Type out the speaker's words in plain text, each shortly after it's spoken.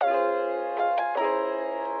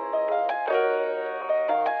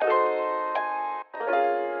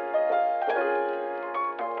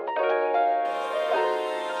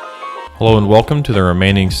Hello and welcome to the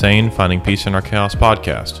Remaining Sane, Finding Peace in Our Chaos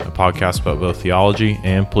podcast, a podcast about both theology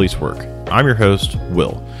and police work. I'm your host,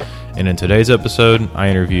 Will, and in today's episode, I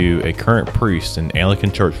interview a current priest in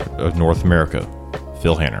Anglican Church of North America,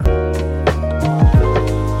 Phil Hanner.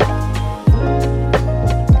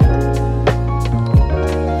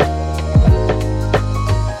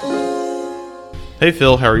 Hey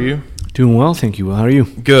Phil, how are you? Doing well, thank you. How are you?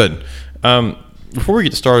 Good. Before we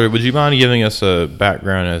get started, would you mind giving us a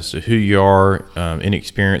background as to who you are, any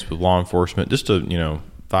experience with law enforcement, just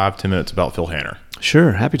 5-10 minutes about Phil Hanner?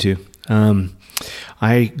 Sure, happy to.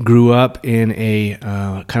 I grew up in a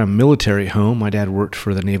kind of military home. My dad worked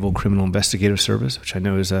for the Naval Criminal Investigative Service, which I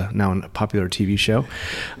know is now a popular TV show.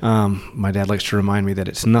 My dad likes to remind me that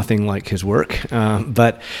it's nothing like his work.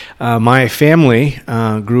 But my family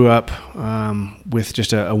grew up with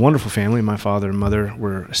just a wonderful family. My father and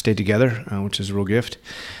mother stayed together, which is a real gift.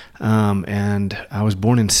 And I was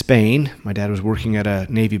born in Spain. My dad was working at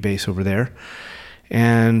a Navy base over there.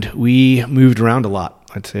 And we moved around a lot.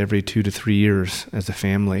 I'd say every 2 to 3 years as a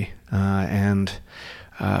family. And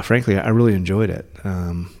frankly, I really enjoyed it.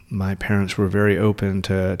 My parents were very open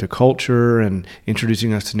to culture and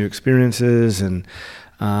introducing us to new experiences. And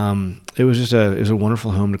it was a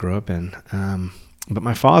wonderful home to grow up in. But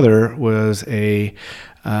my father was I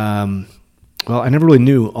never really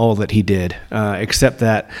knew all that he did, except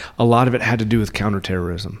that a lot of it had to do with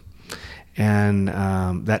counterterrorism. And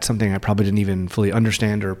that's something I probably didn't even fully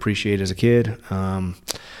understand or appreciate as a kid.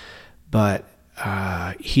 But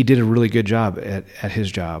he did a really good job at his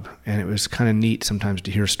job. And it was kind of neat sometimes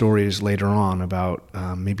to hear stories later on about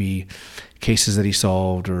maybe cases that he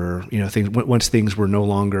solved or, things once things were no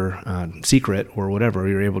longer secret or whatever,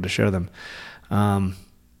 you were able to share them.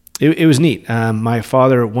 It was neat. My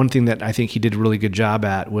father, one thing that I think he did a really good job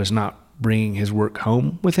at was not bringing his work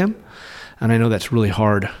home with him. And I know that's really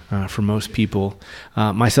hard for most people,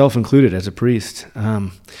 myself included as a priest.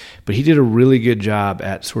 But he did a really good job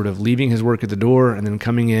at sort of leaving his work at the door and then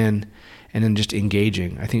coming in and then just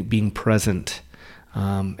engaging. I think being present.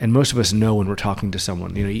 And most of us know when we're talking to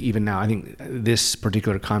someone. Even now, I think this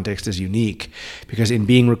particular context is unique because in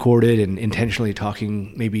being recorded and intentionally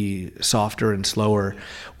talking maybe softer and slower,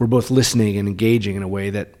 we're both listening and engaging in a way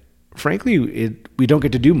that frankly, we don't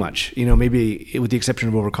get to do much, maybe with the exception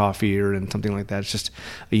of over coffee or and something like that. It's just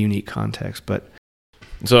a unique context. But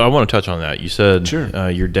so I want to touch on that. You said sure.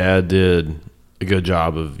 Your dad did a good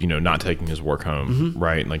job of, not taking his work home, mm-hmm.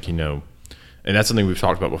 right? And that's something we've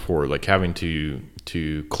talked about before, like having to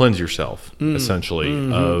cleanse yourself essentially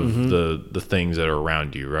mm-hmm, of mm-hmm. the things that are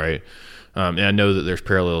around you, right? And I know that there's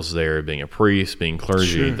parallels there, being a priest, being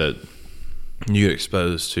clergy, sure. that you get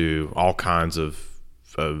exposed to all kinds of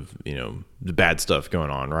the bad stuff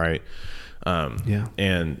going on, right? Yeah.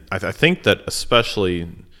 And I think that especially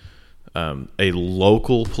a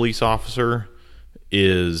local police officer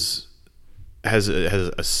has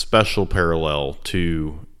a special parallel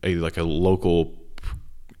to a local,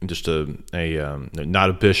 just a not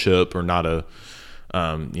a bishop or not a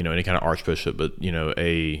any kind of archbishop, but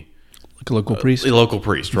a local priest, a local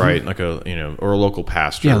priest, right? Mm-hmm. Or a local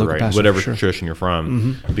pastor, local right? pastor, Whatever sure. tradition you're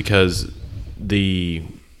from, mm-hmm. because the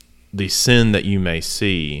sin that you may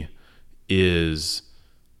see is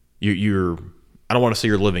you're I don't want to say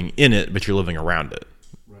you're living in it, but you're living around it,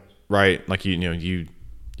 right? Like you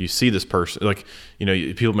see this person, like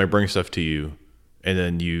people may bring stuff to you, and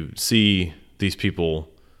then you see these people,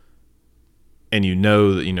 and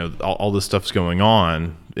that all this stuff's going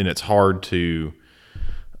on, and it's hard to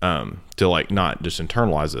not just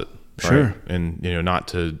internalize it, right? Sure. And not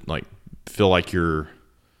to feel like you're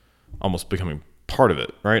almost becoming part of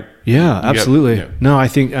it, right? Yeah, absolutely. Yeah. No, I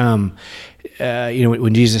think,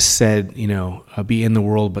 when Jesus said, be in the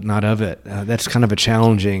world, but not of it, that's kind of a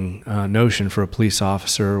challenging notion for a police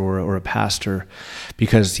officer or a pastor,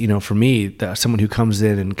 because, for me, someone who comes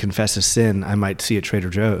in and confesses sin, I might see at Trader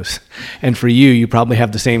Joe's. And for you probably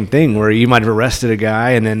have the same thing where you might have arrested a guy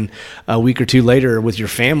and then a week or two later with your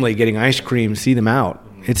family getting ice cream, see them out.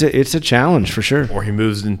 It's a challenge for sure. Or he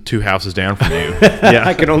moves in 2 houses down from you. Yeah,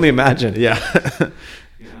 I can only imagine. Yeah,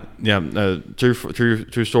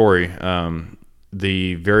 true story. Not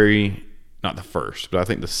the first, but I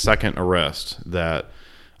think the second arrest that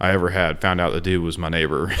I ever had, found out the dude was my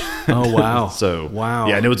neighbor. Oh wow! So wow,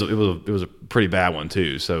 yeah, and it was a pretty bad one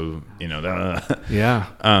too. So yeah.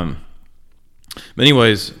 But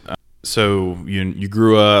anyways, so you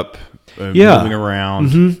grew up moving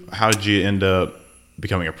around. Mm-hmm. How did you end up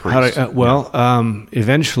becoming a priest?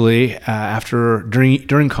 Eventually,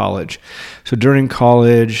 during college. So during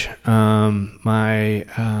college, my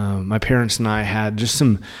parents and I had just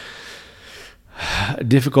some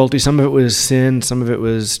difficulty. Some of it was sin. Some of it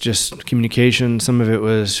was just communication. Some of it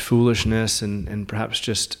was foolishness and perhaps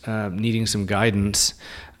just needing some guidance.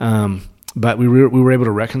 But we were able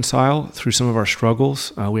to reconcile through some of our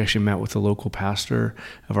struggles. We actually met with the local pastor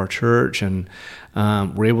of our church and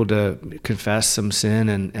were able to confess some sin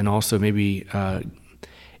and also maybe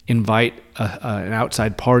invite an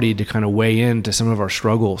outside party to kind of weigh into some of our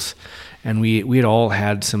struggles. And we had all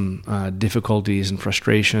had some difficulties and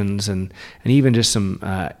frustrations and even just some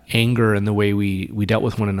anger in the way we dealt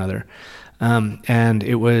with one another. And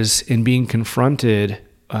it was in being confronted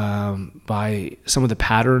by some of the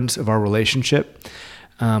patterns of our relationship,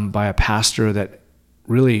 by a pastor that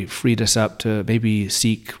really freed us up to maybe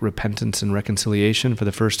seek repentance and reconciliation for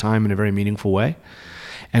the first time in a very meaningful way.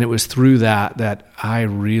 And it was through that I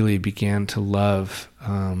really began to love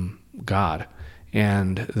God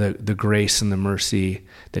and the grace and the mercy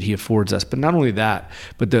that he affords us. But not only that,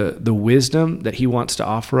 but the wisdom that he wants to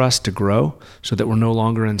offer us to grow so that we're no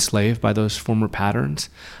longer enslaved by those former patterns.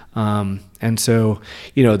 And so,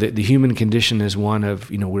 the human condition is one of,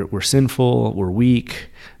 we're sinful, we're weak,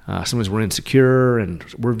 sometimes we're insecure and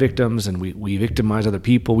we're victims and we victimize other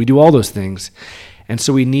people. We do all those things. And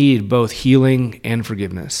so we need both healing and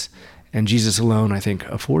forgiveness. And Jesus alone, I think,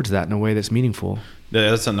 affords that in a way that's meaningful.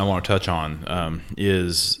 That's something I want to touch on,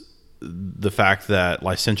 is the fact that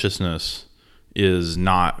licentiousness is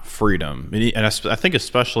not freedom. And I think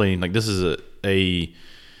especially, this is a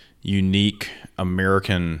unique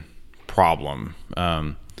American problem,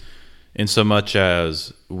 in so much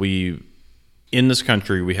as in this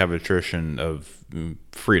country, we have a tradition of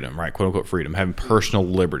freedom, right? Quote unquote freedom, having personal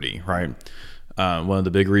liberty, right? One of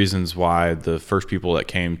the big reasons why the first people that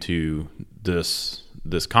came to this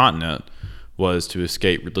continent was to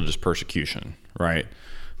escape religious persecution, right?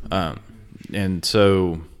 And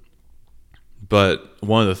so, but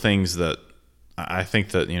one of the things that I think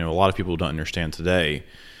that, a lot of people don't understand today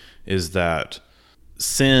is that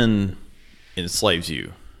sin enslaves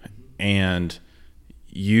you, and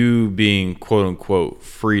you being quote unquote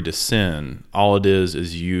free to sin, all it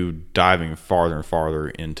is you diving farther and farther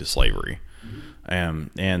into slavery.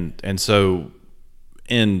 And so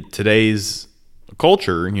in today's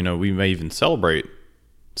culture, we may even celebrate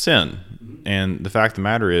sin. And the fact of the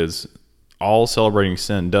matter is, all celebrating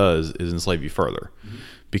sin does is enslave you further,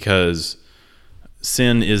 because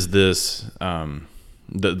sin is this,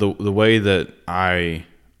 the way that I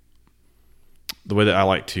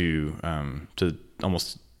like to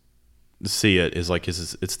almost see it is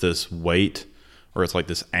it's this weight, or it's like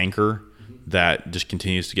this anchor that just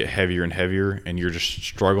continues to get heavier and heavier, and you're just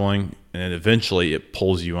struggling, and then eventually it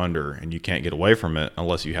pulls you under and you can't get away from it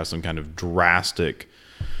unless you have some kind of drastic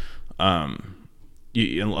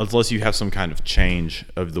unless you have some kind of change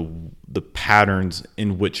of the patterns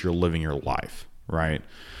in which you're living your life, right?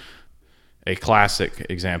 A classic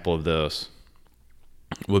example of this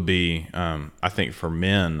would be, I think for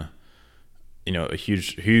men, a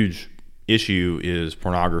huge issue is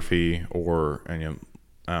pornography,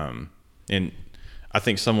 and I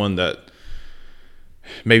think someone that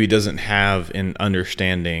maybe doesn't have an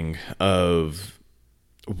understanding of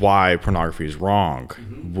why pornography is wrong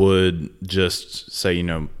would just say,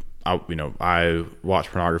 I watch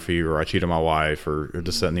pornography, or I cheat on my wife, or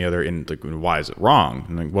this, that, and the other, and why is it wrong?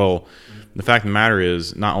 And the fact of the matter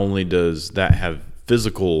is, not only does that have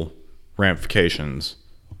physical ramifications,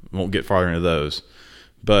 won't get farther into those,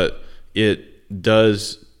 but it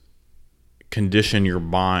does condition your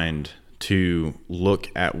mind to look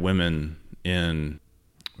at women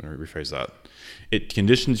let me rephrase that. It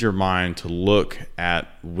conditions your mind to look at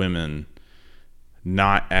women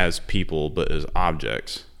not as people, but as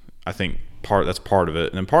objects. I think that's part of it.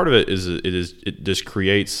 And then part of it is it just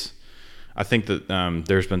creates, I think that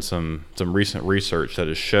there's been some recent research that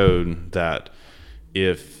has showed that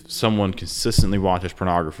if someone consistently watches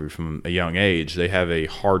pornography from a young age, they have a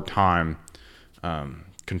hard time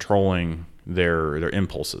controlling their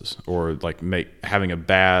impulses, or having a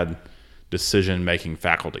bad decision-making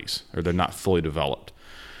faculties, or they're not fully developed.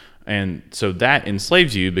 And so that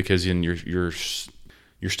enslaves you, because you're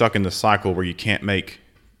stuck in the cycle where you can't make,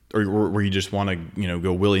 or where you just want to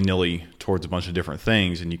go willy-nilly towards a bunch of different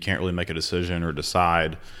things, and you can't really make a decision or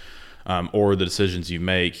decide, or the decisions you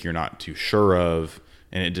make you're not too sure of,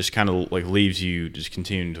 and it just kind of leaves you just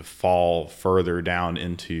continuing to fall further down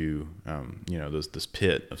into this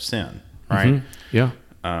pit of sin, right? Mm-hmm. Yeah.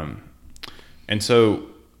 And so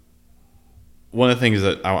one of the things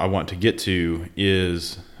that I want to get to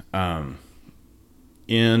is,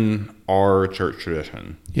 in our church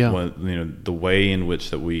tradition, yeah, the way in which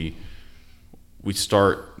that we we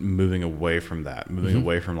start moving away from that,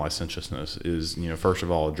 away from licentiousness is, first of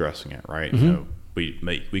all, addressing it, right?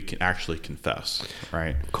 We can actually confess,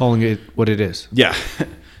 right? Calling it what it is. Yeah.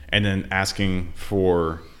 And then asking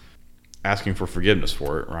for forgiveness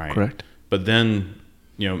for it, right? Correct. But then,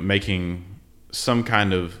 making some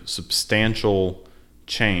kind of substantial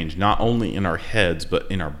change, not only in our heads, but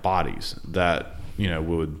in our bodies that,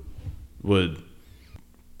 would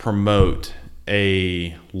promote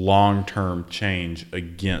a long-term change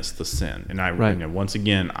against the sin. And once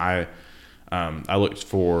again, I looked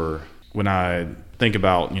for, when I think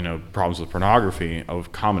about, problems with pornography, a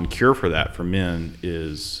common cure for that for men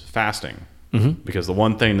is fasting. Because the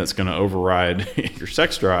one thing that's going to override your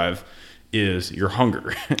sex drive is your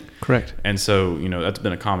hunger. Correct. And so, that's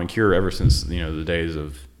been a common cure ever since, the days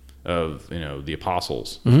of the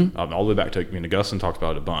apostles. All the way back to, Augustine talked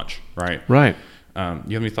about it a bunch, right? Right. You have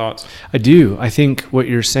any thoughts? I do. I think what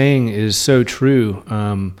you're saying is so true,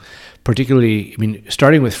 particularly,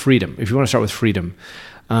 starting with freedom. If you want to start with freedom,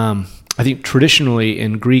 I think traditionally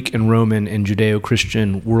in Greek and Roman and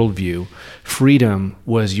Judeo-Christian worldview, freedom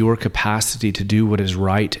was your capacity to do what is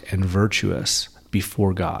right and virtuous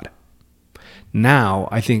before God. Now,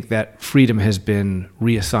 I think that freedom has been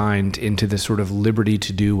reassigned into this sort of liberty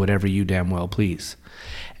to do whatever you damn well please.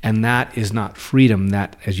 And that is not freedom.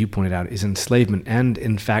 That, as you pointed out, is enslavement and,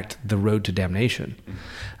 in fact, the road to damnation.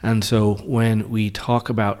 And so when we talk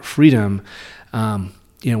about freedom, when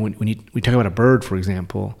we talk about a bird, for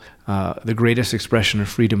example, the greatest expression of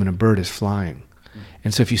freedom in a bird is flying.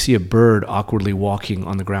 And so if you see a bird awkwardly walking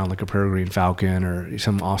on the ground like a peregrine falcon or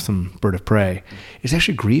some awesome bird of prey, it's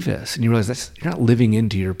actually grievous. And you realize you're not living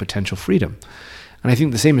into your potential freedom. And I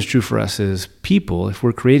think the same is true for us as people. If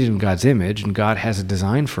we're created in God's image and God has a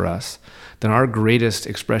design for us, then our greatest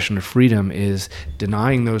expression of freedom is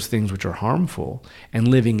denying those things which are harmful and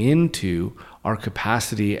living into our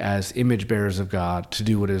capacity as image bearers of God to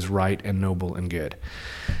do what is right and noble and good.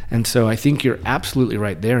 And so I think you're absolutely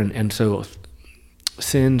right there. And so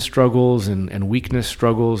sin struggles and weakness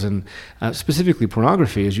struggles, and specifically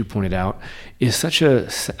pornography, as you pointed out, is such a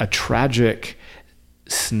tragic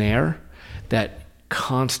snare that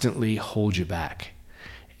constantly holds you back.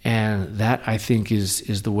 And that, I think,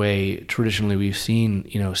 is the way traditionally we've seen,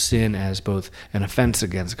 sin as both an offense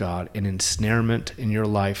against God, an ensnarement in your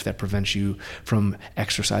life that prevents you from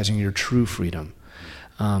exercising your true freedom.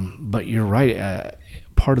 But you're right.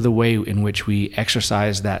 Part of the way in which we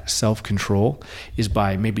exercise that self-control is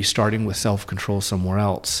by maybe starting with self-control somewhere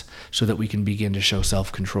else so that we can begin to show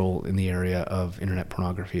self-control in the area of internet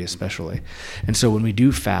pornography especially. And so when we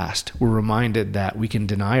do fast, we're reminded that we can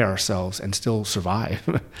deny ourselves and still survive.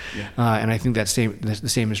 And I think the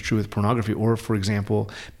same is true with pornography, or, for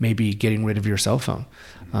example, maybe getting rid of your cell phone.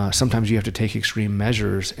 Sometimes you have to take extreme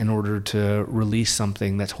measures in order to release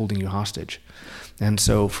something that's holding you hostage. And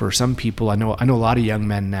so for some people, I know a lot of young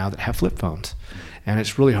men now that have flip phones, and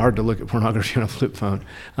it's really hard to look at pornography on a flip phone,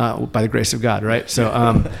 by the grace of God, right?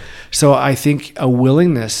 So, so I think a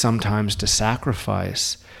willingness sometimes to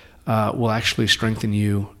sacrifice will actually strengthen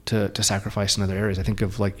you to sacrifice in other areas. I think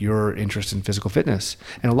of like your interest in physical fitness,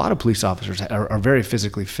 and a lot of police officers are very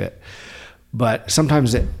physically fit, but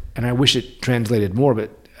sometimes and I wish it translated more,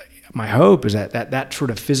 but my hope is that sort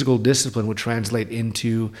of physical discipline would translate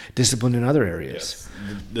into discipline in other areas.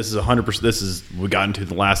 Yes. This is 100%. We got into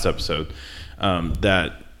the last episode,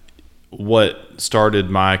 that what started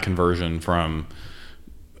my conversion from,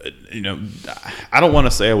 I don't want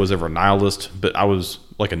to say I was ever a nihilist, but I was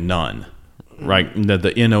like a nun, right?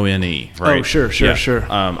 The NONE, right? Oh, sure.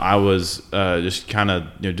 I was just kind of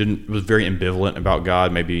was very ambivalent about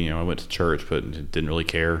God. Maybe I went to church, but didn't really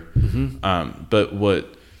care. But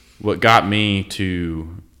what got me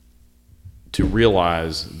to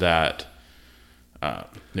realize that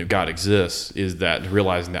God exists is that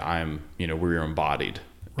realizing that I'm, we're embodied.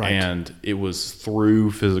 Right. And it was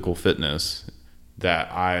through physical fitness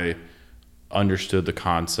that I understood the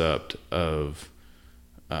concept of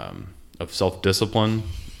self-discipline,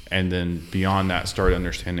 and then beyond that started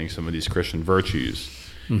understanding some of these Christian virtues.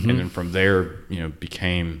 And then from there,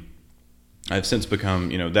 I've since become,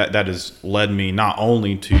 that has led me not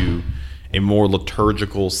only to a more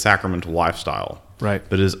liturgical, sacramental lifestyle, right,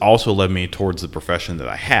 but it has also led me towards the profession that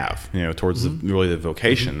I have, towards the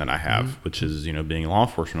vocation that I have, which is, being a law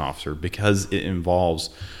enforcement officer, because it involves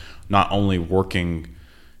not only working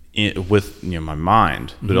with my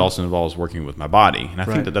mind, but it also involves working with my body, and I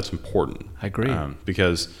think that that's important. I agree,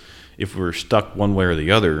 because if we're stuck one way or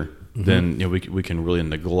the other, then we can really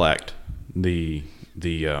neglect the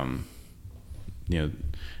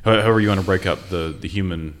however you want to break up the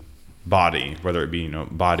human body, whether it be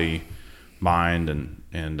body mind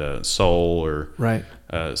and soul, or Right.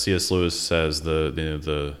 C.S. Lewis says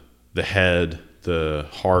the head, the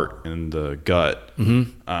heart, and the gut.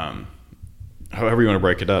 However you want to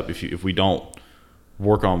break it up, if we don't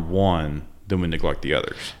work on one, then we neglect the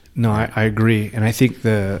others. No, I agree, and I think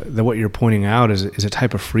the what you're pointing out is a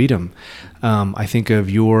type of freedom. I think of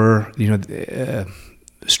your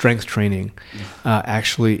strength training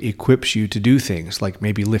actually equips you to do things like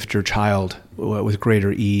maybe lift your child with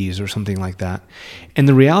greater ease or something like that. And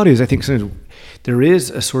the reality is, I think sometimes there is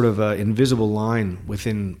a sort of invisible line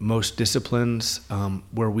within most disciplines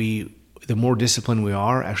where the more disciplined we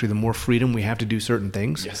are, actually the more freedom we have to do certain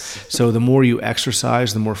things. Yes. So the more you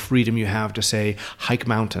exercise, the more freedom you have to, say, hike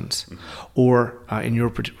mountains. Or in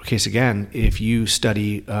your case, again, if you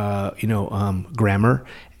study, grammar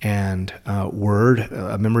and word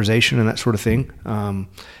memorization and that sort of thing,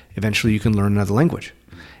 eventually you can learn another language.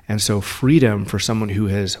 And so freedom for someone who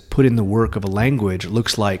has put in the work of a language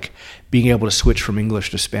looks like being able to switch from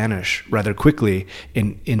English to Spanish rather quickly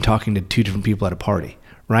in talking to two different people at a party.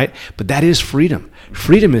 Right? But that is freedom.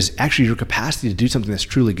 Freedom is actually your capacity to do something that's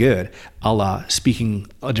truly good, a la speaking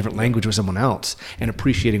a different language with someone else and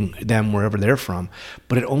appreciating them wherever they're from.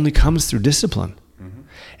 But it only comes through discipline.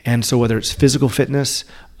 And so whether it's physical fitness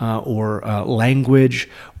or language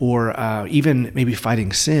or even maybe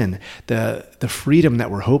fighting sin, the freedom that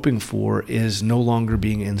we're hoping for is no longer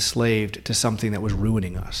being enslaved to something that was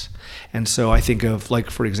ruining us. And so I think of, like,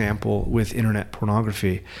 for example, with internet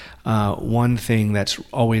pornography, one thing that's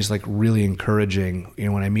always like really encouraging,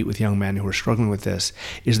 when I meet with young men who are struggling with this,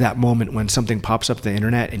 is that moment when something pops up on the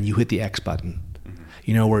internet and you hit the X button.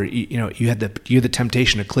 Where you had the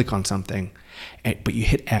temptation to click on something, but you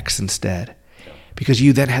hit X instead, because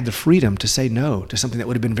you then had the freedom to say no to something that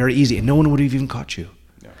would have been very easy and no one would have even caught you.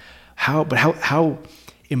 Yeah. How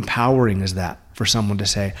empowering is that for someone to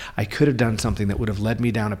say, I could have done something that would have led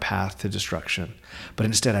me down a path to destruction, but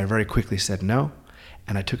instead I very quickly said no,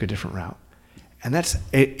 and I took a different route. And that's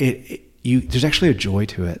it. There's actually a joy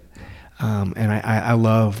to it. And I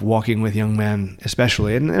love walking with young men,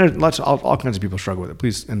 especially, and there's all kinds of people struggle with it.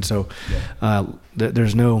 Please, and so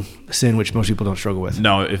there's no sin which most people don't struggle with.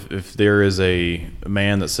 No, if there is a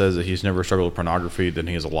man that says that he's never struggled with pornography, then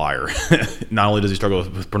he is a liar. Not only does he struggle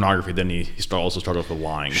with pornography, then he also struggles with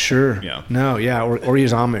lying. Sure. Yeah. No. Yeah. Or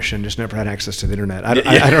he's Amish and just never had access to the internet.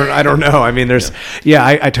 I don't know. I mean, there's. Yeah.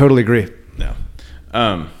 I totally agree. Yeah.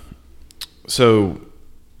 So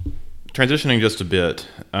transitioning just a bit.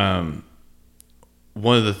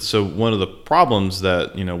 One of the problems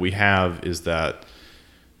that we have is that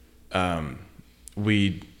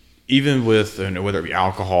we, even with whether it be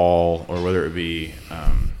alcohol or whether it be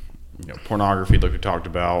pornography like we talked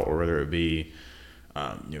about, or whether it be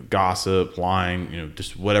gossip, lying,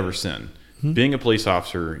 just whatever sin. Mm-hmm. Being a police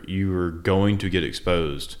officer, you are going to get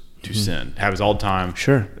exposed to sin. It happens all the time.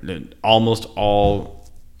 Sure. Almost all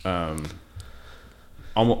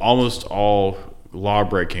law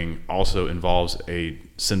breaking also involves a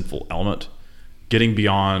sinful element. Getting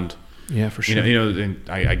beyond, for sure. And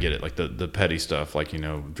I get it, like the petty stuff, like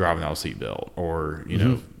driving without a seatbelt, or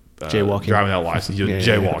jaywalking, driving without a license,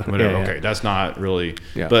 jaywalking, whatever. Okay, that's not really.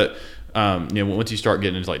 Yeah. But once you start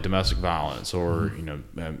getting into like domestic violence, or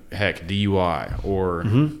heck, DUI, or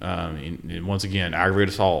and once again aggravated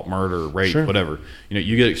assault, murder, rape, sure. whatever,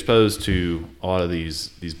 you get exposed to a lot of these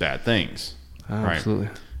bad things. Absolutely.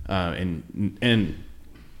 Right? And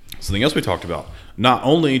something else we talked about, not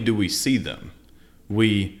only do we see them,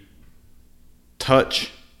 we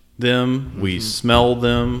touch them, we smell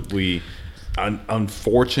them, we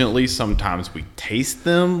unfortunately sometimes we taste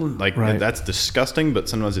them, like right. That's disgusting, but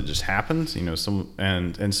sometimes it just happens,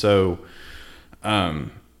 so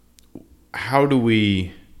how do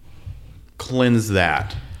we cleanse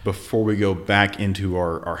that before we go back into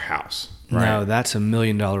our house? Right. No, that's $1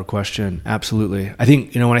 million question. Absolutely. I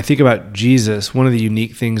think, when I think about Jesus, one of the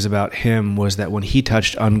unique things about him was that when he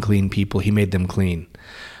touched unclean people, he made them clean.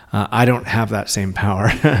 I don't have that same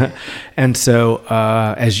power. And so,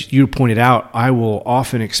 as you pointed out, I will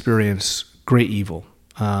often experience great evil,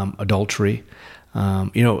 adultery. I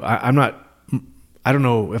don't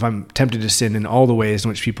know if I'm tempted to sin in all the ways in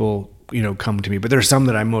which people, come to me, but there's some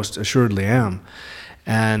that I most assuredly am.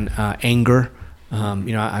 And anger.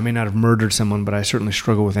 I may not have murdered someone, but I certainly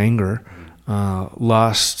struggle with anger,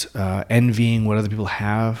 lust, envying what other people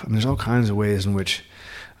have. And there's all kinds of ways in which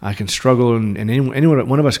I can struggle, and anyone,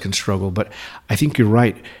 one of us can struggle. But I think you're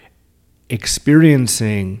right.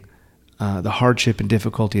 Experiencing the hardship and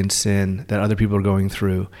difficulty and sin that other people are going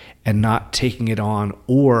through, and not taking it on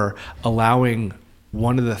or allowing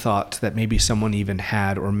one of the thoughts that maybe someone even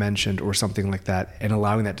had or mentioned or something like that, and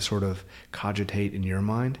allowing that to sort of cogitate in your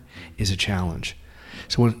mind is a challenge.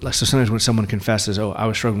 So sometimes when someone confesses, oh, I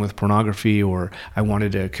was struggling with pornography, or I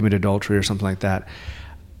wanted to commit adultery or something like that,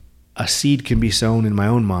 a seed can be sown in my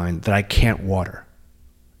own mind that I can't water.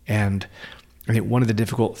 And I think one of the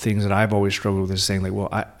difficult things that I've always struggled with is saying, like, well,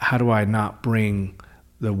 how do I not bring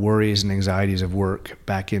the worries and anxieties of work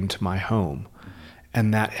back into my home?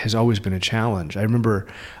 And that has always been a challenge. I remember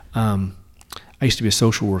I used to be a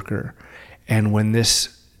social worker, and when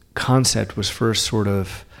this concept was first sort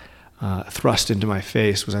of thrust into my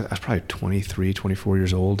face, I was probably 23, 24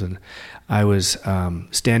 years old, and I was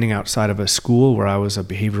standing outside of a school where I was a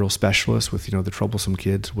behavioral specialist with, the troublesome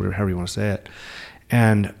kids, whatever, however you want to say it.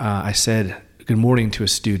 And I said good morning to a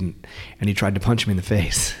student, and he tried to punch me in the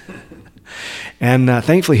face. And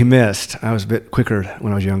thankfully he missed. I was a bit quicker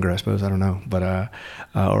when I was younger, I suppose. I don't know.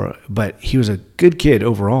 But he was a good kid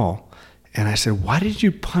overall. And I said, why did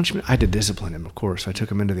you punch me? I had to discipline him, of course. So I took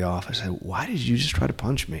him into the office. I said, why did you just try to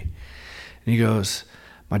punch me? And he goes,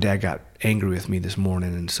 my dad got angry with me this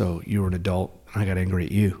morning, and so you were an adult, and I got angry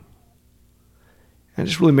at you. And I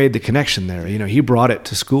just really made the connection there. He brought it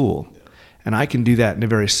to school. And I can do that in a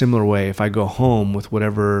very similar way if I go home with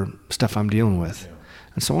whatever stuff I'm dealing with. Yeah.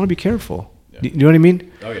 And so I want to be careful. Yeah. You know what I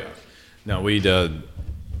mean? Oh, yeah. No,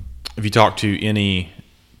 if you talk to any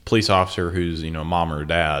police officer who's, mom or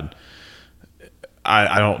dad,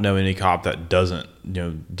 I don't know any cop that doesn't,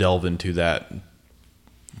 delve into that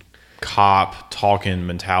cop talking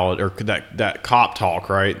mentality, or that cop talk,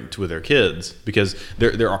 right, with their kids, because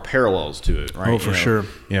there are parallels to it, right? Oh, for sure.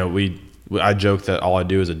 I joke that all I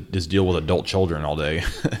do is deal with adult children all day,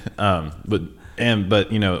 but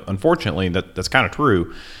unfortunately that's kind of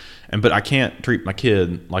true, but I can't treat my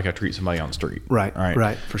kid like I treat somebody on the street.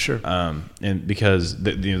 Right, for sure. And because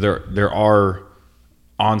there are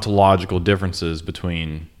ontological differences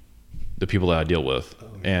between the people that I deal with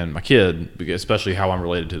and my kid, especially how I'm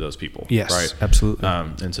related to those people. Yes, right? Absolutely.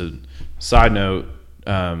 And so, side note.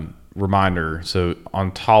 Reminder, so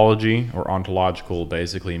ontology or ontological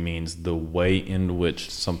basically means the way in which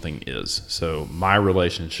something is. So my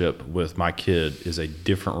relationship with my kid is a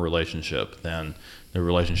different relationship than the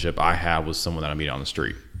relationship I have with someone that I meet on the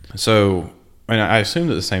street. So, and I assume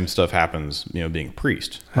that the same stuff happens, being a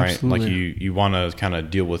priest, right? Absolutely. Like you want to kind of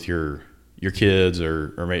deal with your kids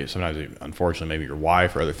or maybe sometimes, unfortunately, maybe your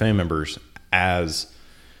wife or other family members as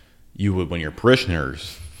you would when you're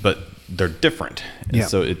parishioners, but they're different. And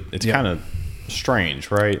so it's kind of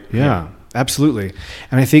strange, right? Yeah, absolutely.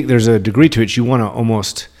 And I think there's a degree to it. You want to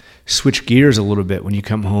almost switch gears a little bit when you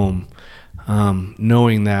come home,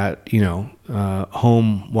 knowing that,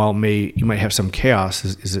 home, while you might have some chaos,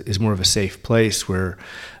 is more of a safe place where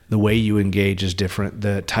the way you engage is different.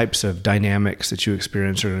 The types of dynamics that you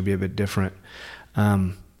experience are going to be a bit different.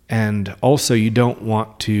 And also you don't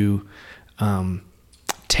want to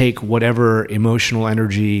take whatever emotional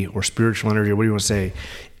energy or spiritual energy, or what do you want to say,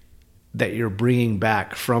 that you're bringing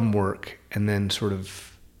back from work, and then sort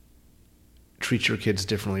of treat your kids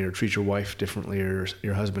differently, or treat your wife differently, or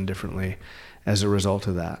your husband differently as a result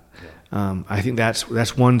of that. Yeah. I think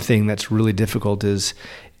that's one thing that's really difficult is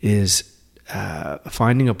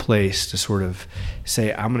finding a place to sort of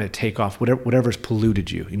say, I'm going to take off whatever's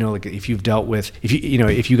polluted you. Like if you've dealt with,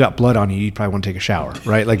 if you got blood on you, you'd probably want to take a shower,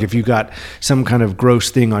 right? Like if you got some kind of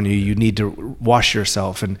gross thing on you, you need to wash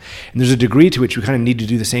yourself. And there's a degree to which we kind of need to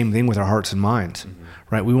do the same thing with our hearts and minds,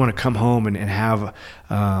 right? We want to come home and have,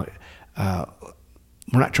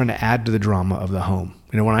 we're not trying to add to the drama of the home.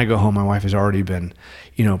 When I go home, my wife has already been,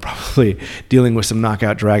 probably dealing with some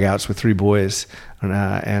knockout dragouts with 3 boys.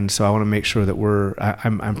 And so I want to make sure that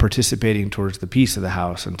I'm participating towards the peace of the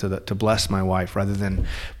house and to bless my wife, rather than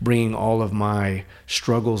bringing all of my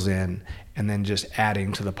struggles in and then just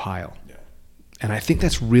adding to the pile. Yeah. And I think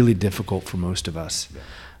that's really difficult for most of us.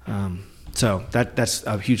 Yeah. So that's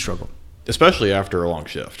a huge struggle. Especially after a long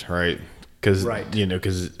shift, right? Because,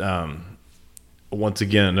 once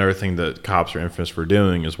again, another thing that cops are infamous for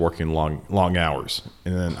doing is working long hours.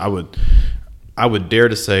 And then I would dare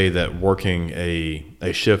to say that working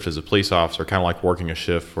a shift as a police officer, kind of like working a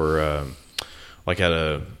shift for like at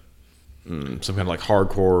a some kind of like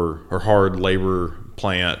hardcore or hard labor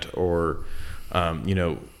plant, or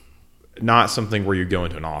not something where you go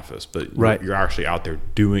into an office, but you're actually out there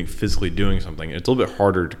physically doing something. It's a little bit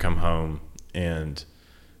harder to come home and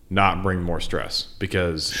not bring more stress,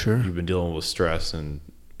 because you've been dealing with stress and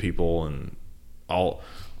people and all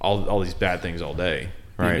these bad things all day,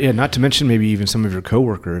 right? Yeah, not to mention maybe even some of your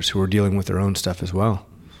coworkers who are dealing with their own stuff as well.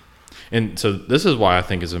 And so this is why I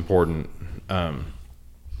think it's important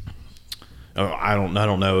I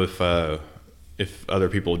don't know if other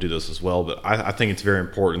people do this as well, but I think it's very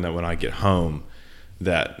important that when I get home,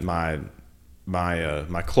 that my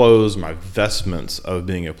clothes, my vestments of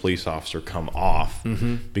being a police officer come off,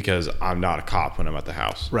 because I'm not a cop when I'm at the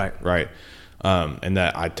house. Right. And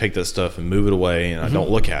that I take that stuff and move it away, and I don't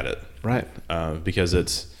look at it. Right. Because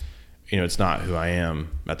it's not who I am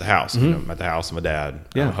at the house. I'm at the house, I'm a dad,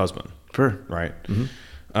 I'm a husband. Sure. Right.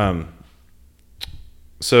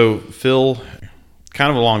 So Phil,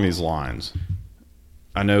 kind of along these lines,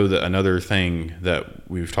 I know that another thing that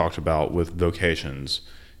we've talked about with vocations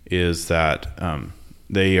is that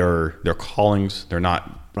they're callings. They're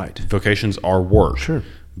not right. Vocations are work, sure,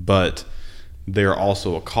 but they're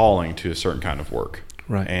also a calling to a certain kind of work.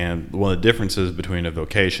 Right. And one of the differences between a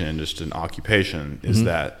vocation and just an occupation is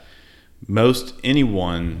that most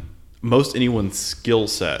anyone's skill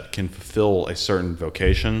set can fulfill a certain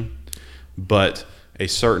vocation, but a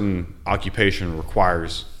certain occupation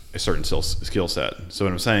requires a certain skill set. So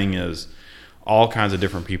what I'm saying is all kinds of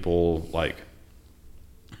different people, like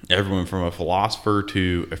everyone from a philosopher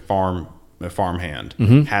to a farmhand,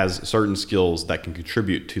 has certain skills that can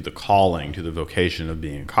contribute to the calling, to the vocation of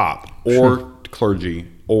being a cop or clergy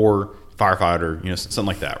or firefighter, something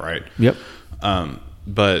like that, right? Yep.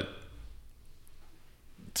 But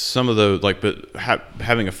some of those,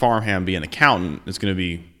 having a farmhand be an accountant is going to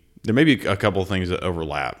be, there may be a couple of things that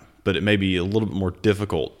overlap, but it may be a little bit more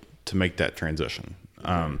difficult to make that transition.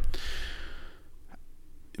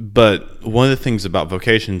 But one of the things about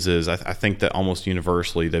vocations is I think that almost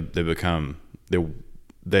universally they become,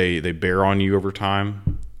 they bear on you over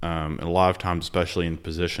time. And a lot of times, especially in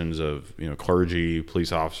positions of, clergy,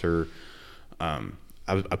 police officer, I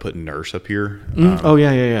put nurse up here.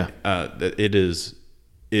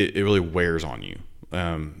 It really wears on you.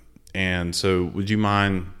 And so would you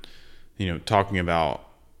mind, talking about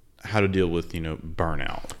how to deal with,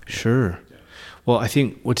 burnout? Sure. Well, I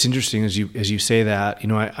think what's interesting is as you say that,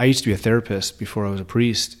 I used to be a therapist before I was a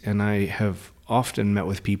priest, and I have often met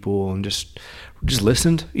with people and just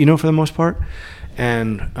listened, for the most part.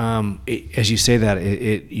 And as you say that,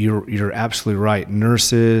 you're absolutely right.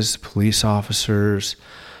 Nurses, police officers,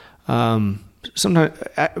 sometimes,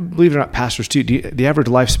 believe it or not, pastors too. The average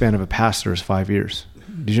lifespan of a pastor is 5 years.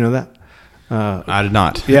 Did you know that? I did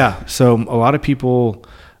not. Yeah. So a lot of people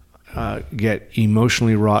get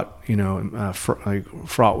emotionally wrought,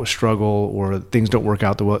 fraught with struggle, or things don't work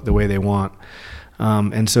out the way they want.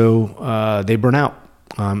 And so they burn out.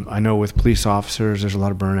 I know with police officers, there's a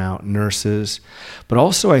lot of burnout, nurses, but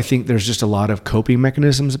also I think there's just a lot of coping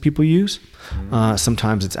mechanisms that people use.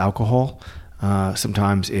 Sometimes it's alcohol.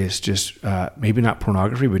 Sometimes it's just maybe not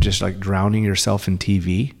pornography, but just like drowning yourself in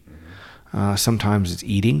TV. Sometimes it's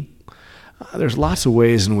eating. There's lots of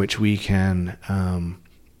ways in which we can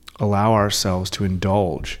allow ourselves to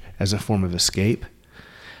indulge as a form of escape.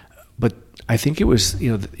 But I think it was,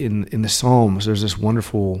 in the Psalms, there's this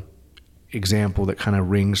wonderful example that kind of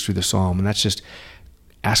rings through the Psalm, and that's just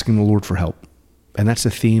asking the Lord for help. And that's a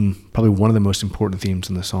theme, probably one of the most important themes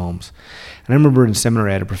in the Psalms. And I remember in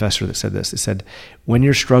seminary, I had a professor that said this. It said, when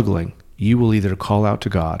you're struggling, you will either call out to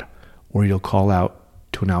God, or you'll call out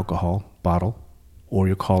to an alcohol bottle, or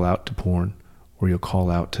you'll call out to porn, or you'll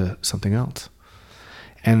call out to something else.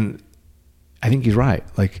 And I think he's right.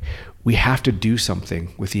 Like, we have to do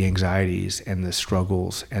something with the anxieties and the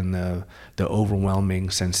struggles and the overwhelming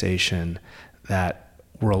sensation that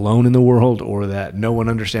we're alone in the world, or that no one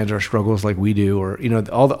understands our struggles like we do, or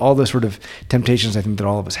all the sort of temptations I think that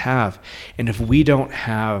all of us have. And if we don't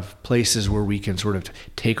have places where we can sort of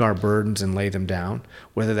take our burdens and lay them down,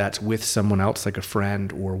 whether that's with someone else like a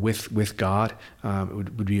friend or with God, it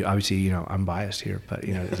would be obviously, I'm biased here, but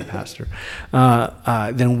as a pastor,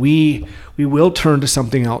 then we will turn to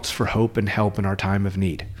something else for hope and help in our time of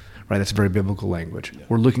need. Right? That's very biblical language.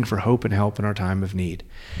 We're looking for hope and help in our time of need.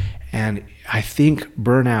 And I think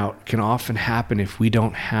burnout can often happen if we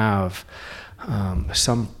don't have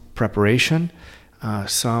some preparation,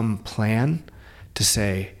 some plan to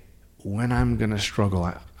say, when I'm going to struggle,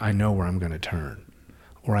 I know where I'm going to turn.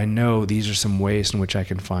 Or I know these are some ways in which I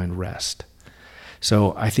can find rest.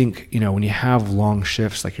 So I think, when you have long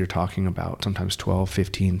shifts like you're talking about, sometimes 12,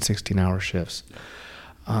 15, 16-hour shifts,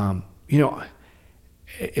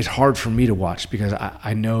 it's hard for me to watch, because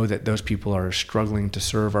I know that those people are struggling to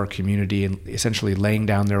serve our community and essentially laying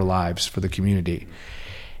down their lives for the community.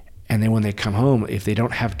 And then when they come home, if they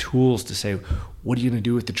don't have tools to say, what are you going to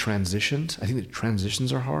do with the transitions? I think the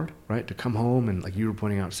transitions are hard, right? To come home and, like you were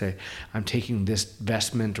pointing out, say, I'm taking this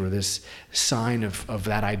vestment or this sign of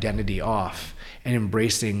that identity off and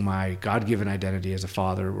embracing my God-given identity as a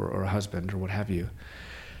father or a husband or what have you.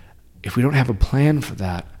 if we don't have a plan for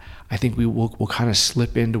that, I think we'll kind of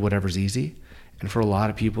slip into whatever's easy. And for a lot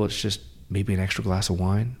of people, it's just maybe an extra glass of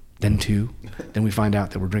wine, then 2, then we find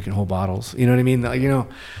out that we're drinking whole bottles. You know what I mean?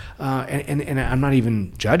 And I'm not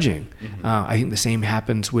even judging. I think the same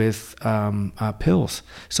happens with pills.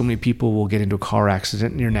 So many people will get into a car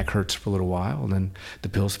accident and your neck hurts for a little while, and then the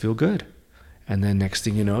pills feel good. And then next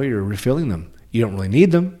thing you know, you're refilling them. You don't really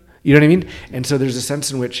need them. You know what I mean? And so there's a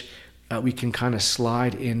sense in which we can kind of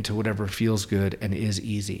slide into whatever feels good and is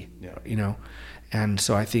easy, And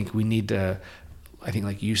so I think we need to,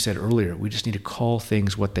 like you said earlier, we just need to call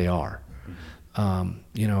things what they are,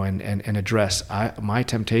 and address. My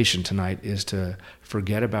temptation tonight is to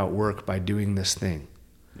forget about work by doing this thing.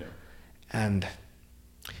 Yeah. And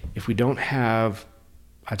if we don't have,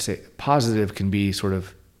 I'd say positive can be sort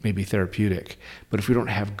of maybe therapeutic, but if we don't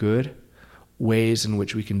have good ways in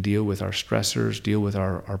which we can deal with our stressors, deal with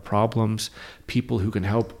our problems, people who can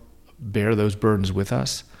help bear those burdens with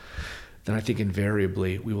us, then I think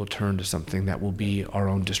invariably we will turn to something that will be our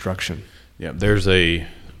own destruction. Yeah, there's a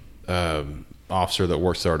officer that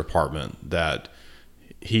works at our department that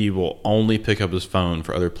he will only pick up his phone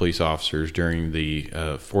for other police officers during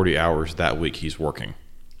the 40 hours that week he's working.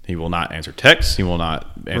 He will not answer texts. He will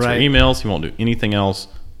not answer emails. He won't do anything else.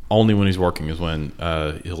 Only when he's working is when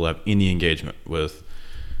he'll have any engagement with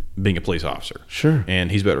being a police officer. Sure.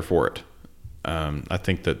 And he's better for it. I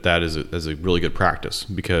think that is a really good practice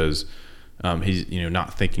because he's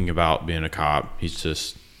not thinking about being a cop. He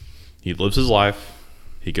lives his life.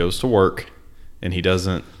 He goes to work, and he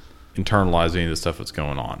doesn't internalize any of the stuff that's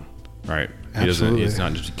going on. Right? Absolutely. He's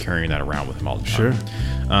not just carrying that around with him all the time. Sure.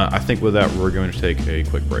 I think with that, we're going to take a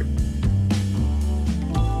quick break.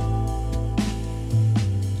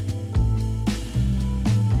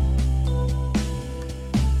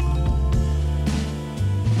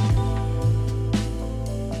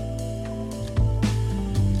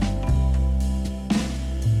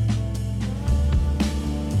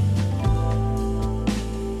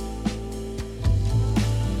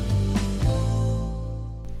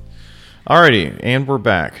 Alrighty, and we're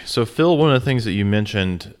back. So, Phil, one of the things that you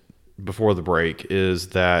mentioned before the break is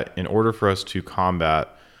that in order for us to combat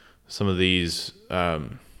some of these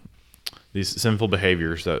sinful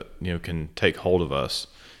behaviors that can take hold of us,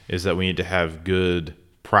 is that we need to have good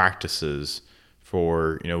practices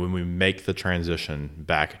for when we make the transition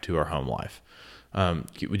back to our home life.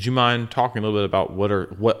 Would you mind talking a little bit about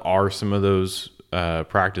what are some of those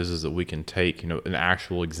practices that we can take? An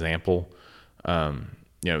actual example.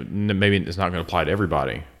 Maybe it's not going to apply to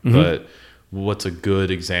everybody, but what's a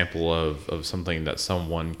good example of something that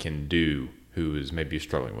someone can do who is maybe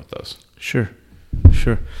struggling with this? Sure.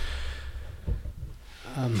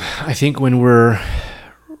 I think when we're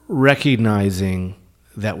recognizing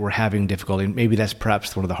that we're having difficulty, and maybe that's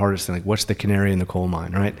perhaps one of the hardest things, like what's the canary in the coal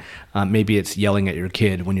mine, right? Maybe it's yelling at your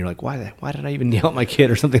kid when you're like, why did I even yell at my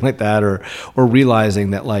kid or something like that, or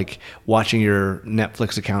realizing that like watching your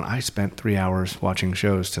Netflix account, I spent 3 hours watching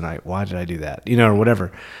shows tonight. Why did I do that? Or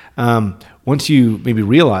whatever. Once you maybe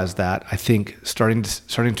realize that, I think starting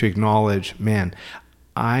to acknowledge, man,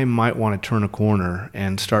 I might want to turn a corner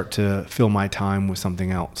and start to fill my time with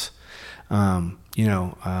something else.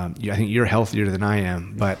 I think you're healthier than I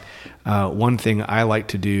am, but one thing I like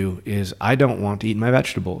to do is I don't want to eat my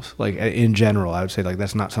vegetables. Like in general, I would say like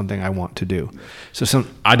that's not something I want to do. So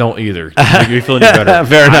I don't either. You're feeling better.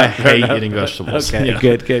 Fair enough. I hate eating vegetables.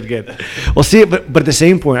 Okay, good. Well, see, but at the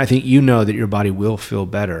same point, I think that your body will feel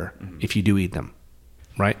better if you do eat them,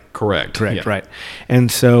 right? Correct. Yeah. Right.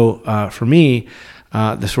 And so for me,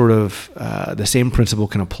 the same principle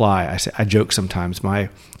can apply. I joke sometimes.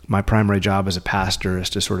 My primary job as a pastor is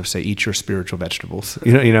to sort of say, eat your spiritual vegetables,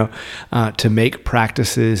 to make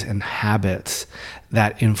practices and habits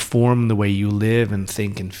that inform the way you live and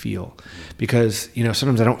think and feel. Because,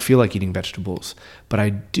 sometimes I don't feel like eating vegetables, but I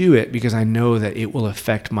do it because I know that it will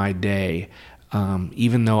affect my day,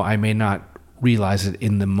 even though I may not realize it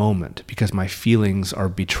in the moment because my feelings are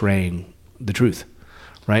betraying the truth.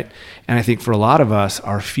 Right? And I think for a lot of us,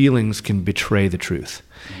 our feelings can betray the truth.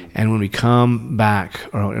 And when we come back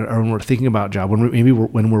or when we're thinking about job,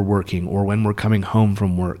 when we're working or when we're coming home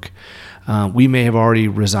from work, we may have already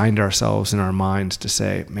resigned ourselves in our minds to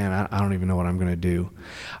say, man, I don't even know what I'm going to do.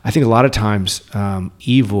 I think a lot of times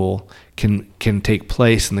evil can take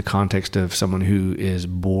place in the context of someone who is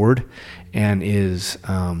bored and is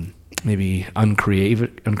maybe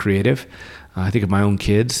uncreative. I think of my own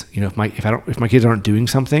kids. If my kids aren't doing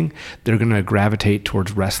something, they're going to gravitate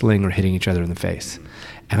towards wrestling or hitting each other in the face.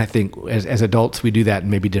 And I think as adults, we do that in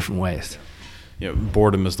maybe different ways.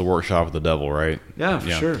 Boredom is the workshop of the devil, right? Yeah, for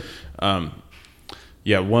sure.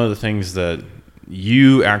 Yeah, one of the things that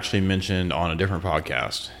you actually mentioned on a different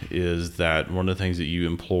podcast is that one of the things that you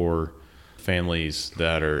implore families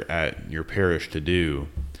that are at your parish to do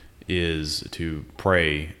is to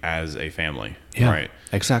pray as a family. Yeah, right?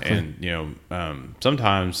 exactly. And,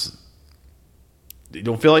 sometimes you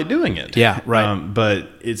don't feel like doing it. Yeah, right. But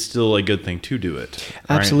it's still a good thing to do it.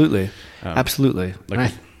 Right? Absolutely. Absolutely.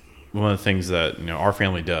 Like one of the things that, our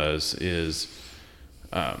family does is,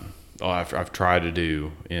 I've tried to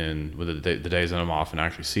do with the days that I'm off and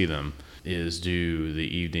actually see them, is do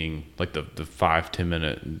the evening, like the 5-10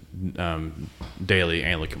 minute daily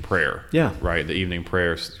Anglican prayer. Yeah. Right. The evening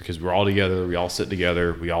prayers, because we're all together. We all sit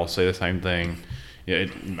together. We all say the same thing.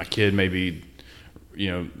 My kid may be,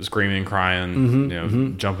 screaming and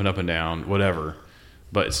crying, jumping up and down, whatever.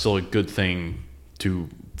 But it's still a good thing to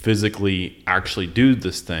physically actually do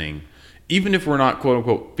this thing, even if we're not quote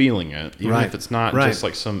unquote feeling it, even if it's not just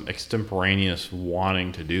like some extemporaneous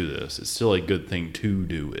wanting to do this, it's still a good thing to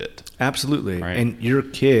do it. Absolutely. Right? And your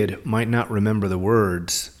kid might not remember the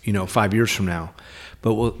words, 5 years from now,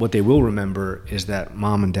 but what they will remember is that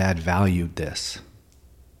mom and dad valued this.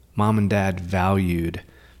 Mom and dad valued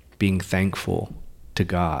being thankful to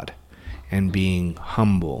God and being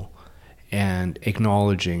humble and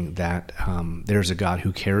acknowledging that there's a God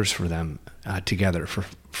who cares for them together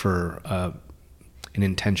for an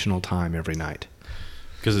intentional time every night.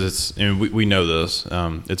 Because we know this.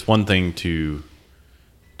 It's one thing to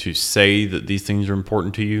say that these things are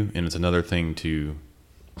important to you, and it's another thing to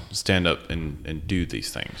stand up and do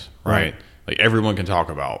these things. Right? Like everyone can talk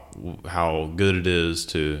about how good it is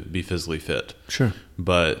to be physically fit. Sure.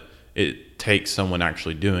 But it takes someone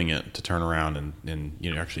actually doing it to turn around and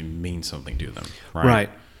actually mean something to them. Right.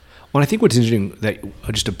 Well, I think what's interesting, that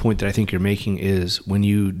just a point that I think you're making, is when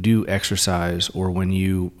you do exercise or when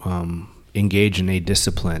you engage in a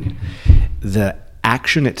discipline, the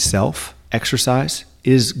action itself, exercise,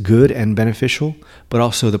 is good and beneficial, but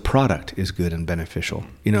also the product is good and beneficial.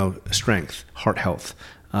 Strength, heart health,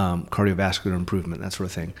 cardiovascular improvement, that sort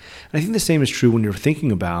of thing. And I think the same is true when you're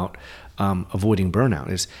thinking about avoiding burnout,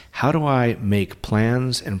 is how do I make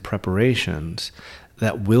plans and preparations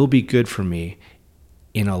that will be good for me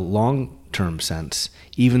in a long-term sense,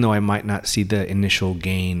 even though I might not see the initial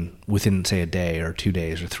gain within, say, a day or 2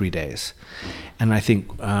 days or 3 days. And I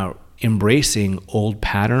think embracing old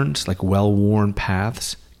patterns, like well-worn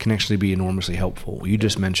paths, can actually be enormously helpful. You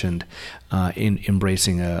just mentioned in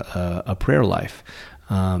embracing a prayer life,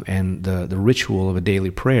 and the ritual of a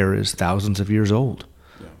daily prayer is thousands of years old.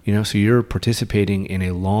 So you're participating in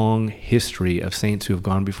a long history of saints who have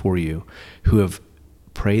gone before you, who have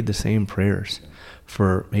prayed the same prayers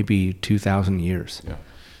for maybe 2,000 years. Yeah,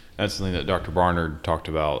 that's something that Dr. Barnard talked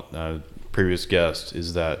about, previous guest,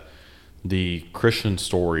 is that the Christian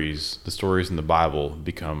stories, the stories in the Bible,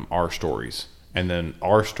 become our stories, and then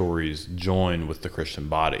our stories join with the Christian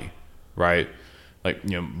body, right? Like,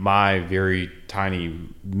 my very tiny,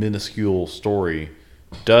 minuscule story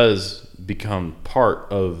does become part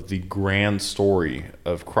of the grand story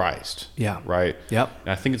of Christ. Yeah. Right? Yep. And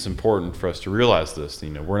I think it's important for us to realize this.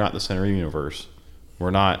 We're not the center of the universe.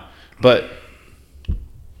 We're not. But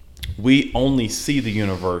we only see the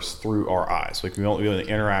universe through our eyes. Like we only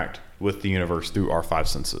interact with the universe through our five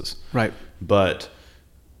senses. Right. But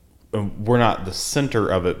we're not the center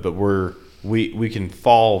of it, but we can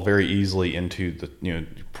fall very easily into the,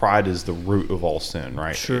 pride is the root of all sin,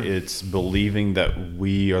 right? Sure. It's believing that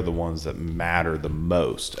we are the ones that matter the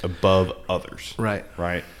most above others. Right.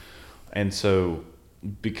 Right. And so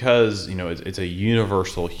because, it's a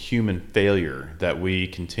universal human failure that we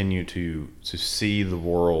continue to see the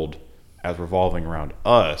world as revolving around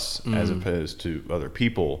us as opposed to other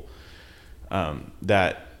people,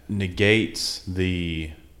 that negates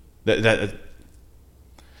that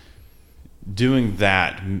doing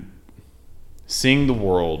that, seeing the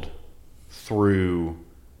world through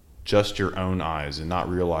just your own eyes and not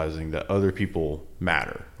realizing that other people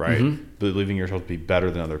matter, right? Mm-hmm. Believing yourself to be better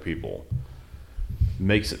than other people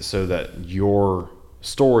makes it so that your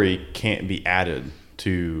story can't be added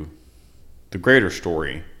to the greater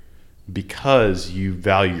story because you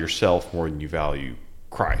value yourself more than you value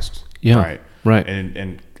Christ. Yeah. Right.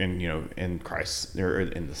 And Christ,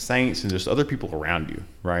 and the saints, and just other people around you,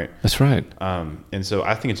 right? That's right. And so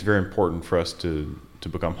I think it's very important for us to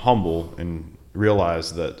become humble and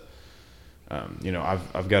realize that,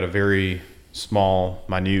 I've got a very small,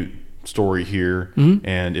 minute story here,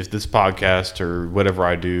 and if this podcast or whatever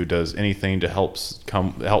I do does anything to help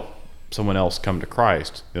someone else come to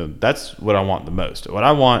Christ, that's what I want the most. What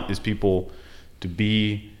I want is people to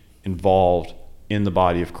be involved in the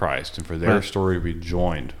body of Christ and for their Right. story to be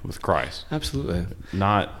joined with Christ. Absolutely.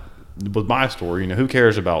 Not with my story, who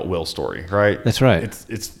cares about Will's story, right? That's right.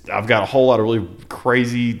 It's I've got a whole lot of really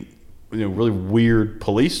crazy, really weird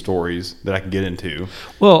police stories that I can get into.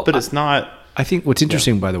 Well, but it's not. I think what's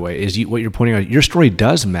interesting, by the way, is what you're pointing out. Your story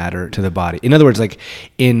does matter to the body. In other words, like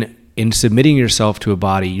in submitting yourself to a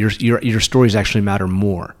body, your stories actually matter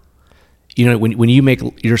more. When you make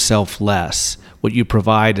yourself less, what you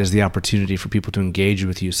provide is the opportunity for people to engage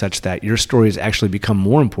with you, such that your stories actually become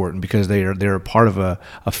more important because they're a part of a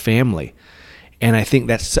family. And I think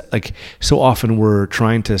that's like so often we're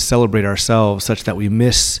trying to celebrate ourselves such that we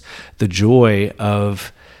miss the joy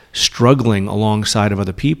of struggling alongside of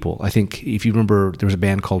other people. I think if you remember, there was a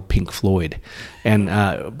band called Pink Floyd, and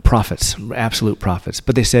prophets, absolute prophets.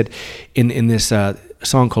 But they said in this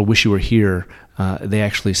song called "Wish You Were Here," they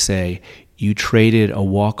actually say, "You traded a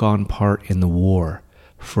walk-on part in the war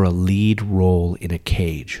for a lead role in a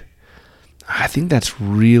cage." I think that's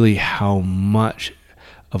really how much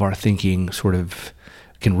of our thinking sort of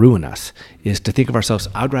can ruin us, is to think of ourselves,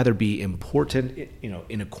 I'd rather be important,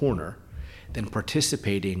 in a corner than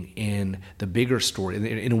participating in the bigger story.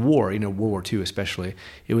 In a war, World War II especially,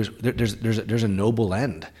 there's a noble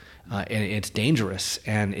end. And it's dangerous,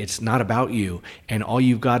 and it's not about you, and all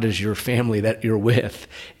you've got is your family that you're with,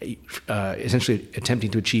 essentially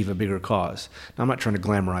attempting to achieve a bigger cause. Now, I'm not trying to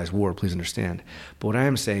glamorize war, please understand, but what I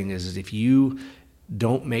am saying is if you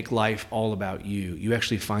don't make life all about you, you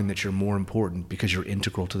actually find that you're more important because you're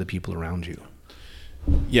integral to the people around you.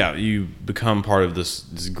 Yeah, you become part of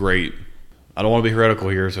this great. I don't want to be heretical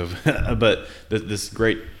here, but this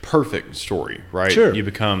great perfect story, right? Sure. You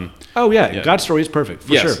become. Oh yeah, God's story is perfect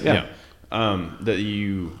for sure. Yeah. That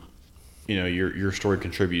your story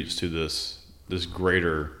contributes to this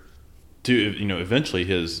greater, to eventually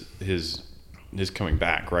his coming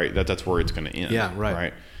back, right? That's where it's going to end. Yeah,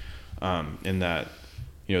 right. In that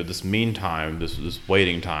this meantime, this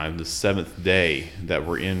waiting time, the seventh day that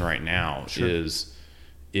we're in right now is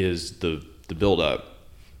the build up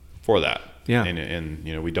for that. Yeah.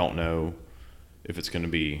 And we don't know if it's going to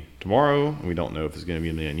be tomorrow, and we don't know if it's going to be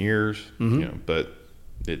in 10 years. But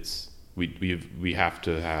it's we have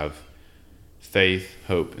to have faith,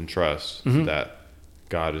 hope, and trust that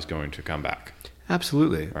God is going to come back.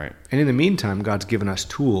 Absolutely. Right. And in the meantime, God's given us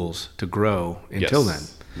tools to grow until then.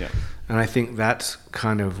 Yeah. And I think that's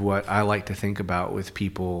kind of what I like to think about with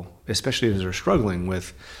people, especially as they're struggling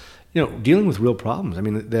with, dealing with real problems. I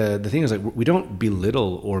mean, the thing is, like, we don't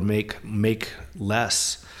belittle or make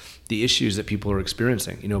less the issues that people are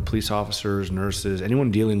experiencing. Police officers, nurses,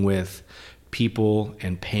 anyone dealing with people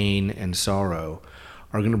and pain and sorrow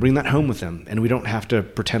are going to bring that home with them, and we don't have to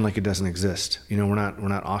pretend like it doesn't exist. We're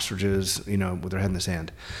not ostriches, with their head in the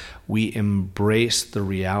sand. We embrace the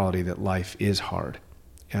reality that life is hard.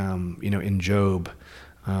 In Job,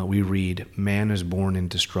 we read, "Man is born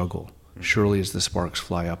into struggle. Surely as the sparks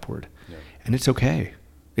fly upward." Yeah. And it's okay.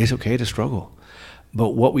 It's okay to struggle. But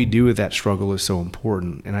what we do with that struggle is so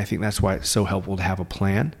important. And I think that's why it's so helpful to have a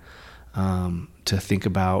plan, to think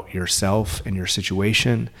about yourself and your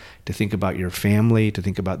situation, to think about your family, to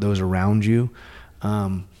think about those around you.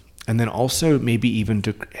 And then also maybe even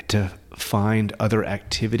to find other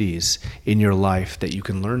activities in your life that you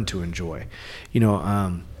can learn to enjoy.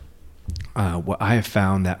 What I have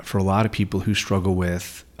found that for a lot of people who struggle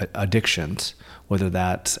with addictions, whether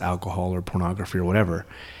that's alcohol or pornography or whatever,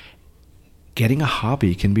 getting a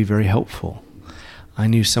hobby can be very helpful. I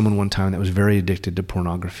knew someone one time that was very addicted to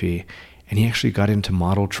pornography, and he actually got into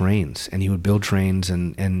model trains, and he would build trains,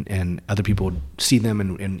 and other people would see them,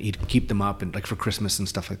 and he'd keep them up, and like for Christmas and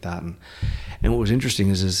stuff like that. And what was interesting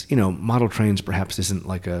is model trains perhaps isn't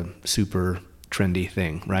like a super trendy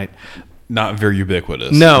thing, right? Not very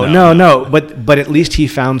ubiquitous. No. But at least he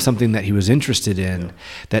found something that he was interested in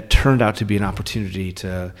that turned out to be an opportunity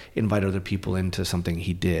to invite other people into something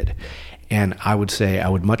he did. And I would say I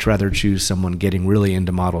would much rather choose someone getting really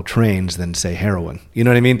into model trains than, say, heroin. You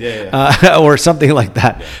know what I mean? Yeah. Or something like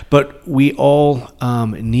that. Yeah. But we all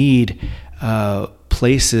need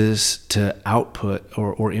places to output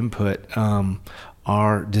or input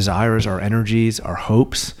our desires, our energies, our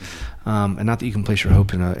hopes. And not that you can place your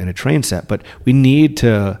hope in a train set, but we need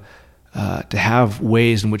to have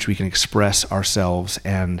ways in which we can express ourselves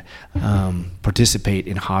and participate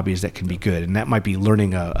in hobbies that can be good. And that might be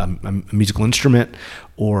learning a musical instrument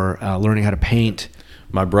or learning how to paint.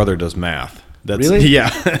 My brother does math. Really? Yeah.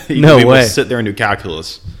 No way. Sit there and do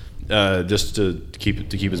calculus just to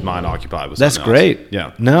keep his mind occupied with. That's something great. else.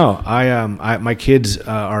 Yeah. No, my kids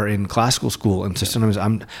are in classical school, and so sometimes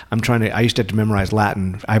I'm trying to. I used to have to memorize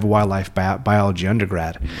Latin. I have a wildlife biology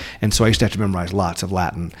undergrad, and so I used to have to memorize lots of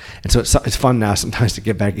Latin. And so it's fun now sometimes to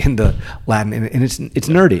get back into Latin, and it's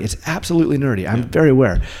nerdy. It's absolutely nerdy. I'm very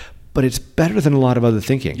aware, but it's better than a lot of other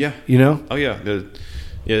thinking. Yeah. You know. Oh yeah.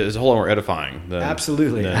 It's a whole lot more edifying than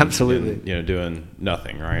Absolutely. than, doing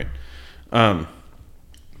nothing, right?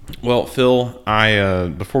 Well, Phil,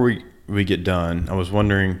 I before we get done, I was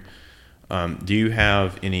wondering, do you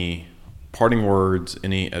have any parting words,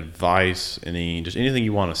 any advice, anything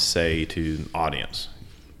you want to say to the audience?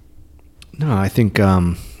 No, I think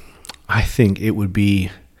it would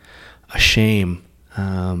be a shame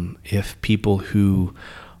if people who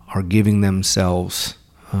are giving themselves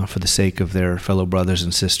for the sake of their fellow brothers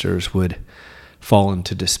and sisters would fall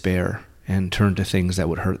into despair and turn to things that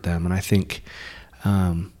would hurt them. And I think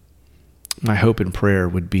my hope and prayer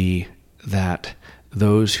would be that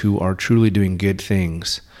those who are truly doing good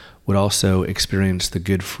things would also experience the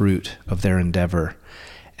good fruit of their endeavor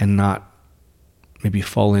and not maybe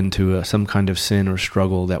fall into some kind of sin or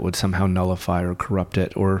struggle that would somehow nullify or corrupt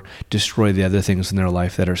it or destroy the other things in their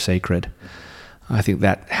life that are sacred. I think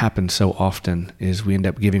that happens so often is we end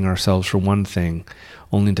up giving ourselves for one thing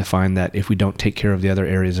only to find that if we don't take care of the other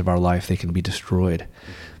areas of our life, they can be destroyed.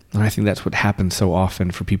 And I think that's what happens so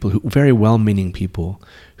often for people very well-meaning people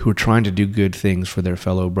who are trying to do good things for their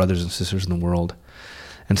fellow brothers and sisters in the world.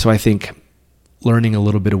 And so I think learning a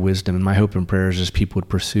little bit of wisdom, and my hope and prayer is just people would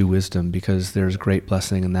pursue wisdom because there's great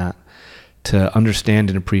blessing in that, to understand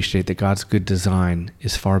and appreciate that God's good design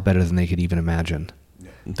is far better than they could even imagine.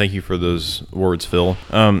 Thank you for those words, Phil.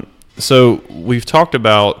 So we've talked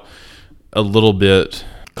about a little bit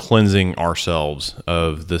cleansing ourselves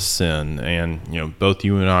of this sin, and both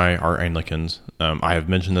you and I are Anglicans. I have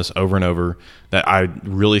mentioned this over and over that I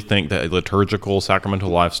really think that a liturgical sacramental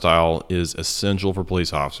lifestyle is essential for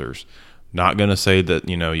police officers. Not going to say that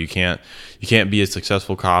you can't be a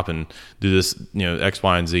successful cop and do this X,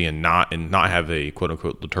 Y, and Z and not have a quote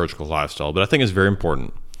unquote liturgical lifestyle, but I think it's very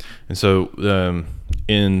important. And so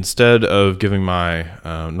instead of giving my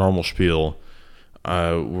normal spiel,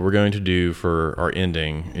 what we're going to do for our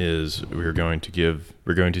ending is we're going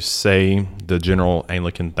to say the general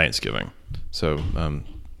Anglican Thanksgiving. So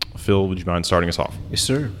Phil, would you mind starting us off? Yes,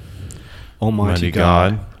 sir. Almighty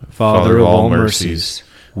God, Father of all mercies,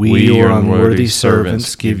 we, your unworthy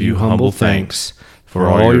servants, give you humble thanks for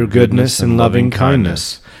all your goodness and loving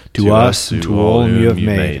kindness to us and to all whom you have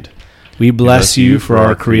made. We bless you for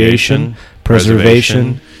our creation,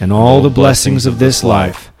 preservation, and all the blessings of this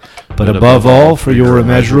life, but above all for your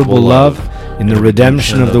immeasurable love in the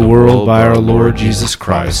redemption of the world by our Lord Jesus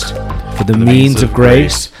Christ, for the means of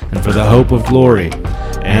grace and for the hope of glory.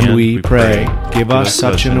 And we pray, give us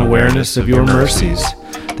such an awareness of your mercies,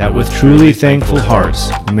 that with truly thankful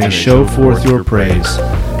hearts we may show forth your praise,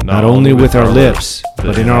 not only with our lips,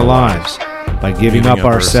 but in our lives, by giving up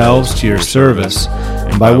ourselves to your service,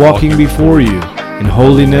 and by walking before you in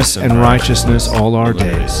holiness and righteousness all our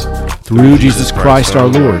days. Through Jesus Christ our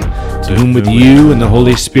Lord, to whom with you and the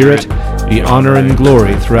Holy Spirit be honor and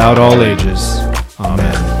glory throughout all ages.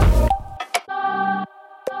 Amen.